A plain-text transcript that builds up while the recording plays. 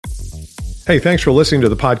Hey, thanks for listening to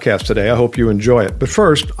the podcast today. I hope you enjoy it. But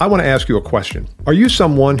first, I want to ask you a question. Are you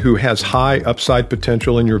someone who has high upside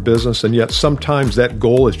potential in your business, and yet sometimes that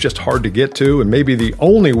goal is just hard to get to, and maybe the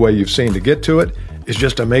only way you've seen to get to it is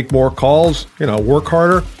just to make more calls, work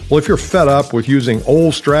harder? Well, if you're fed up with using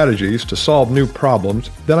old strategies to solve new problems,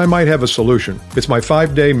 then I might have a solution. It's my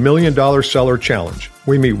 5-day $1 Million Seller Challenge.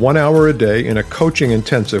 We meet 1 hour a day in a coaching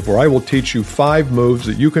intensive where I will teach you 5 moves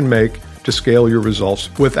that you can make to scale your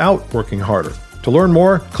results without working harder. To learn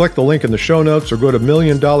more, click the link in the show notes or go to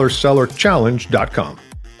 $1,000,000sellerchallenge.com.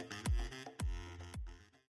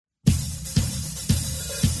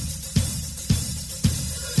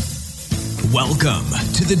 Welcome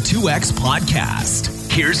to the 2X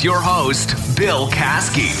Podcast. Here's your host, Bill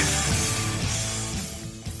Caskey.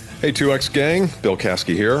 Hey 2X gang, Bill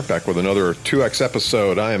Caskey here, back with another 2X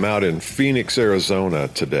episode. I am out in Phoenix, Arizona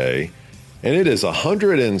today. And it is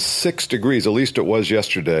 106 degrees, at least it was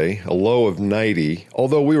yesterday, a low of 90.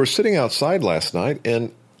 Although we were sitting outside last night,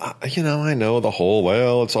 and I know the whole,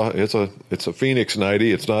 it's a Phoenix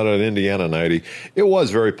 90, it's not an Indiana 90. It was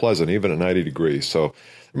very pleasant, even at 90 degrees. So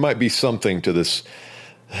there might be something to this.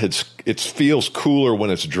 It feels cooler when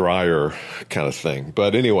it's drier, kind of thing.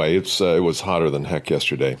 But anyway, it was hotter than heck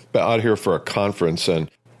yesterday. But out here for a conference, and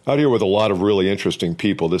out here with a lot of really interesting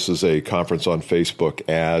people. This is a conference on Facebook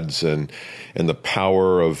ads and the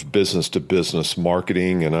power of business-to-business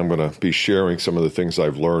marketing, and I'm going to be sharing some of the things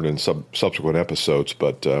I've learned in subsequent episodes,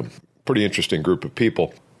 but pretty interesting group of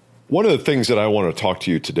people. One of the things that I want to talk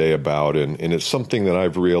to you today about, and it's something that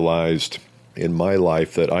I've realized in my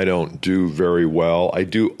life that I don't do very well. I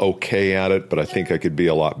do okay at it, but I think I could be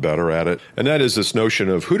a lot better at it, and that is this notion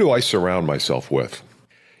of who do I surround myself with?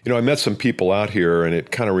 I met some people out here, and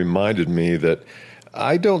it kind of reminded me that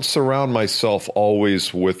I don't surround myself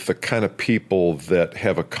always with the kind of people that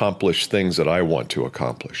have accomplished things that I want to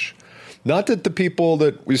accomplish. Not that the people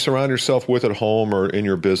that we surround yourself with at home or in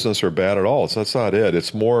your business are bad at all. That's not it.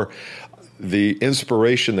 It's more the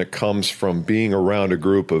inspiration that comes from being around a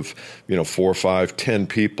group of, 4, 5, 10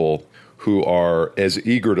 people who are as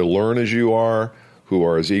eager to learn as you are, who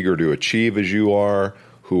are as eager to achieve as you are,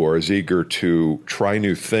 who are as eager to try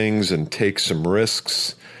new things and take some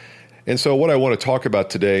risks. And so what I want to talk about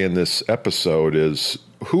today in this episode is,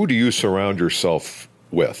 who do you surround yourself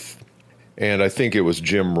with? And I think it was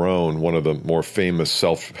Jim Rohn, one of the more famous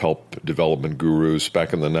self-help development gurus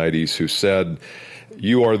back in the 90s, who said,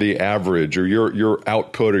 you are the average, or your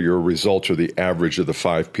output or your results are the average of the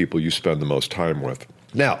 5 people you spend the most time with.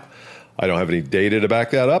 Now, I don't have any data to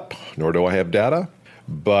back that up, nor do I have data.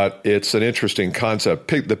 But it's an interesting concept.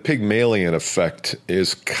 The Pygmalion effect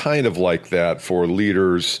is kind of like that for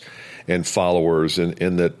leaders and followers,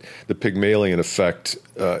 in that the Pygmalion effect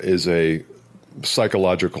is a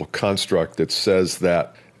psychological construct that says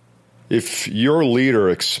that if your leader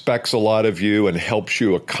expects a lot of you and helps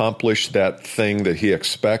you accomplish that thing that he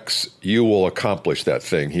expects, you will accomplish that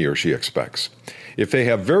thing he or she expects. If they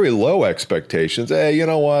have very low expectations, hey, you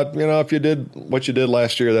know what? If you did what you did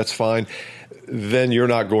last year, that's fine. Then you're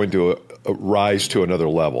not going to rise to another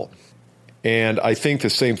level. And I think the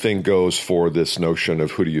same thing goes for this notion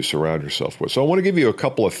of who do you surround yourself with. So I want to give you a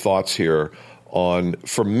couple of thoughts here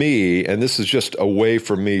for me, and this is just a way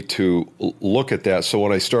for me to look at that. So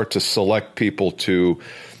when I start to select people to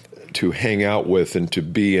hang out with and to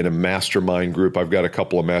be in a mastermind group, I've got a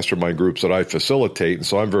couple of mastermind groups that I facilitate, and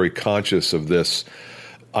so I'm very conscious of this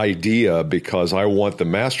idea because I want the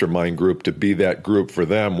mastermind group to be that group for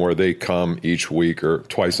them where they come each week or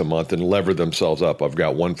twice a month and lever themselves up. I've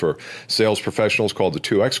got one for sales professionals called the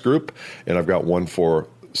 2X group, and I've got one for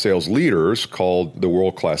sales leaders called the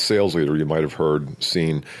World Class Sales Leader. You might have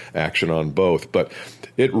seen action on both, but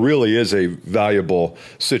it really is a valuable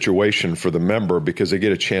situation for the member because they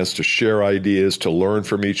get a chance to share ideas, to learn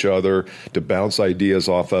from each other, to bounce ideas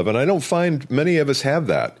off of. And I don't find many of us have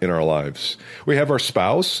that in our lives. We have our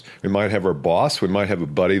spouse, we might have our boss, we might have a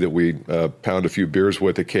buddy that we pound a few beers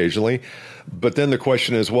with occasionally. But then the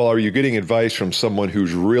question is, well, are you getting advice from someone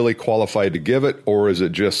who's really qualified to give it, or is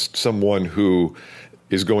it just someone who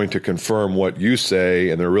is going to confirm what you say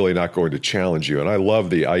and they're really not going to challenge you? And I love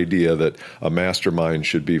the idea that a mastermind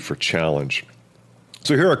should be for challenge.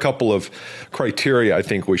 So here are a couple of criteria I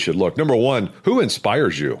think we should look. Number one, who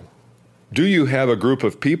inspires you? Do you have a group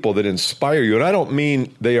of people that inspire you? And I don't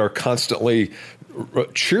mean they are constantly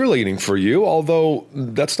cheerleading for you, although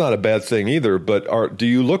that's not a bad thing either, but do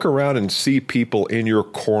you look around and see people in your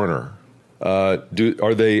corner?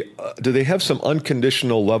 Do they have some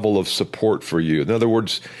unconditional level of support for you? In other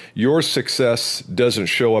words, your success doesn't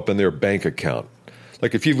show up in their bank account.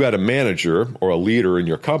 Like if you've got a manager or a leader in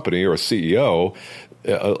your company or a CEO,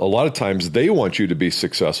 a lot of times they want you to be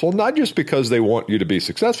successful, not just because they want you to be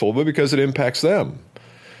successful, but because it impacts them.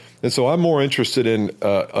 And so I'm more interested in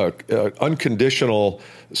unconditional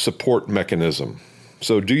support mechanism.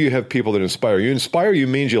 So do you have people that inspire you? Inspire you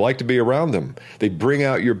means you like to be around them. They bring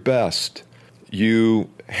out your best. You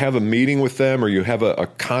have a meeting with them, or you have a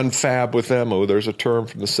confab with them. Oh, there's a term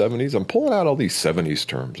from the 70s. I'm pulling out all these 70s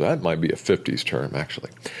terms. That might be a 50s term, actually.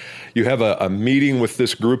 You have a meeting with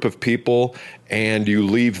this group of people, and you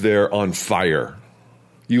leave there on fire.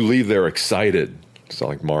 You leave there excited. Sound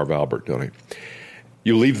like Marv Albert, don't you?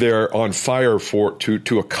 You leave there on fire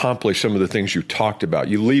to accomplish some of the things you talked about.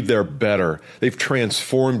 You leave there better. They've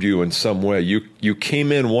transformed you in some way. You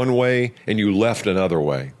came in one way, and you left another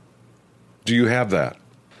way. Do you have that?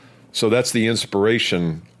 So that's the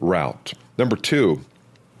inspiration route. Number 2,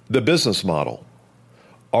 the business model.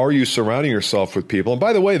 Are you surrounding yourself with people? And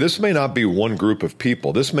by the way, this may not be one group of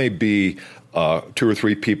people. This may be 2 or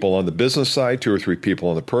 3 people on the business side, 2 or 3 people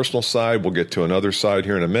on the personal side. We'll get to another side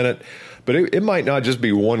here in a minute. But it might not just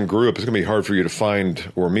be one group. It's going to be hard for you to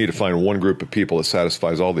find, or me to find, one group of people that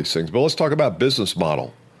satisfies all these things. But let's talk about business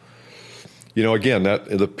model. Again,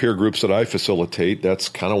 the peer groups that I facilitate, that's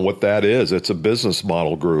kind of what that is. It's a business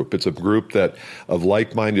model group. It's a group of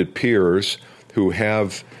like-minded peers who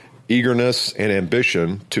have eagerness and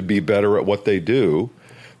ambition to be better at what they do,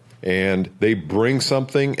 and they bring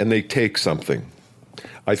something and they take something.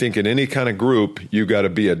 I think in any kind of group, you got to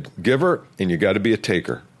be a giver and you got to be a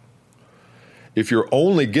taker. If you're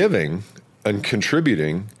only giving and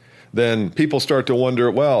contributing, then people start to wonder,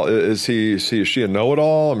 well, is she a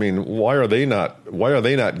know-it-all? I mean, why are they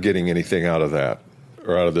not getting anything out of that,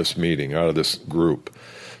 or out of this meeting, out of this group?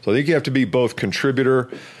 So I think you have to be both contributor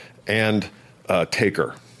and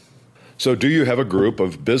taker. So do you have a group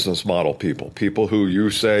of business model people who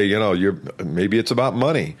you say, maybe it's about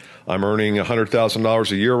money. I'm earning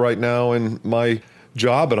 $100,000 a year right now in my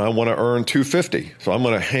job, and I want to earn $250. So I'm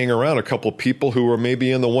going to hang around a couple people who are maybe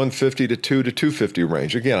in the $150 to $250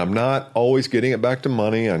 range. Again, I'm not always getting it back to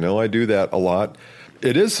money. I know I do that a lot.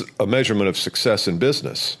 It is a measurement of success in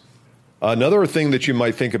business. Another thing that you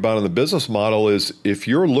might think about in the business model is if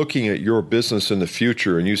you're looking at your business in the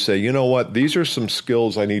future and you say, you know what, these are some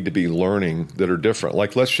skills I need to be learning that are different.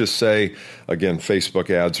 Like, let's just say, again,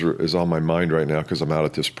 Facebook ads is on my mind right now because I'm out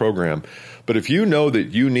at this program. But if you know that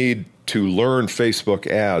you need to learn Facebook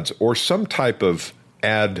ads or some type of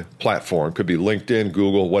ad platform, could be LinkedIn,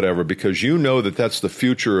 Google, whatever, because you know that that's the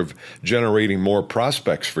future of generating more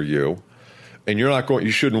prospects for you. And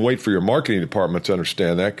you shouldn't wait for your marketing department to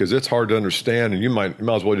understand that, because it's hard to understand, and you might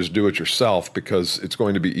as well just do it yourself, because it's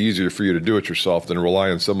going to be easier for you to do it yourself than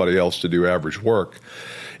rely on somebody else to do average work.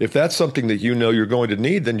 If that's something that you know you're going to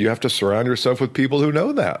need, then you have to surround yourself with people who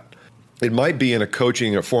know that. It might be in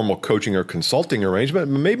a formal coaching or consulting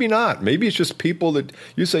arrangement, but maybe not. Maybe it's just people that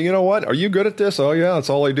you say, you know what, are you good at this? Oh yeah,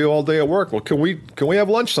 that's all I do all day at work. Well, can we have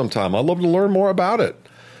lunch sometime? I'd love to learn more about it.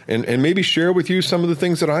 And maybe share with you some of the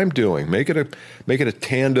things that I'm doing. Make it a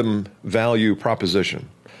tandem value proposition.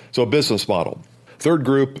 So a business model. Third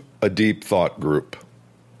group, a deep thought group.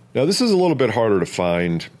 Now, this is a little bit harder to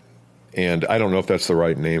find, and I don't know if that's the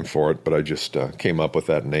right name for it, but I just came up with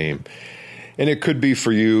that name. And it could be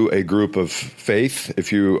for you a group of faith,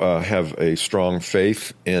 if you have a strong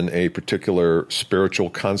faith in a particular spiritual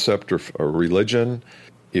concept or religion.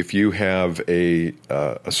 If you have a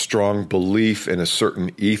strong belief in a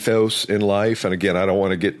certain ethos in life, and again, I don't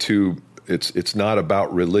want to get too, it's not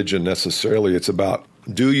about religion necessarily. It's about,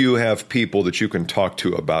 do you have people that you can talk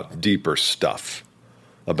to about deeper stuff,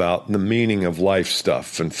 about the meaning of life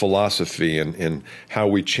stuff and philosophy and how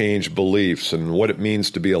we change beliefs and what it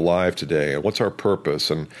means to be alive today and what's our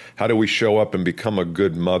purpose and how do we show up and become a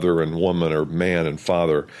good mother and woman or man and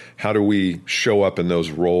father? How do we show up in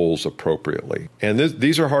those roles appropriately? And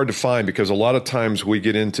these are hard to find because a lot of times we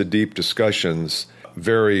get into deep discussions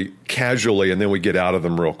very casually and then we get out of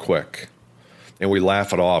them real quick. And we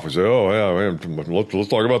laugh it off. We say, oh, yeah, let's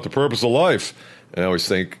talk about the purpose of life. And I always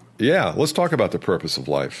think, yeah, let's talk about the purpose of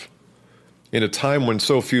life. In a time when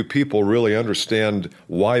so few people really understand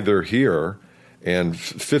why they're here, and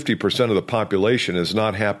 50% of the population is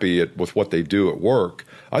not happy with what they do at work,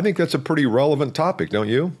 I think that's a pretty relevant topic, don't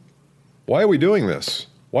you? Why are we doing this?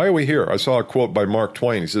 Why are we here? I saw a quote by Mark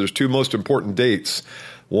Twain. He said there's 2 most important dates.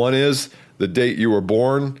 One is the date you were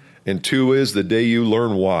born, and 2 is the day you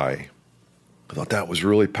learn why. I thought that was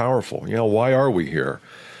really powerful. Why are we here?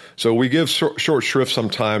 So we give short shrift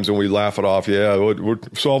sometimes and we laugh it off. Yeah, we're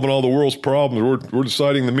solving all the world's problems. We're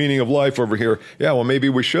deciding the meaning of life over here. Yeah, well, maybe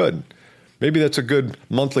we should. Maybe that's a good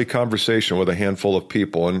monthly conversation with a handful of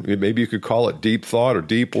people. And maybe you could call it deep thought or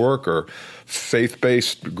deep work or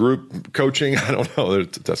faith-based group coaching. I don't know.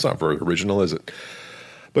 That's not very original, is it?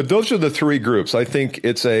 But those are the three groups. I think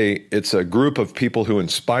it's a group of people who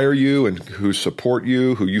inspire you and who support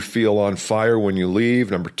you, who you feel on fire when you leave.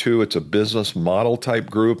 Number two, it's a business model type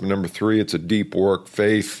group. And number three, it's a deep work,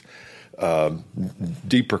 faith,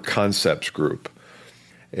 deeper concepts group.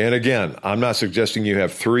 And again, I'm not suggesting you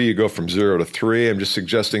have three, you go from 0 to 3. I'm just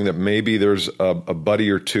suggesting that maybe there's a buddy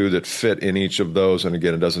or two that fit in each of those. And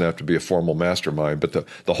again, it doesn't have to be a formal mastermind. But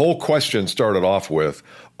the whole question started off with,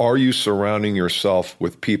 are you surrounding yourself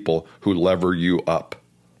with people who lever you up?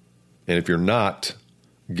 And if you're not,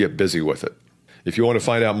 get busy with it. If you want to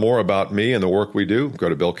find out more about me and the work we do, go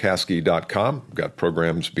to BillKaskey.com. We've got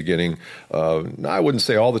programs beginning, I wouldn't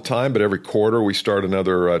say all the time, but every quarter we start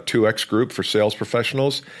another 2X group for sales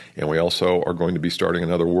professionals. And we also are going to be starting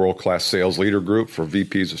another world-class sales leader group for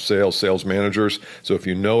VPs of sales, sales managers. So if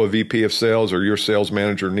you know a VP of sales or your sales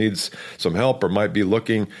manager needs some help or might be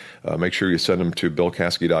looking, make sure you send them to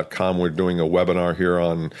BillKaskey.com. We're doing a webinar here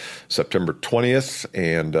on September 20th,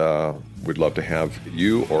 and we'd love to have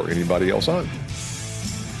you or anybody else on.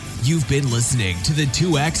 You've been listening to the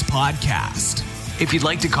 2X Podcast. If you'd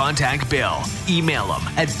like to contact Bill, email him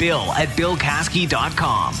at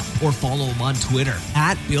bill@billkaskey.com or follow him on Twitter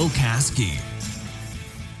 @BillKaskey.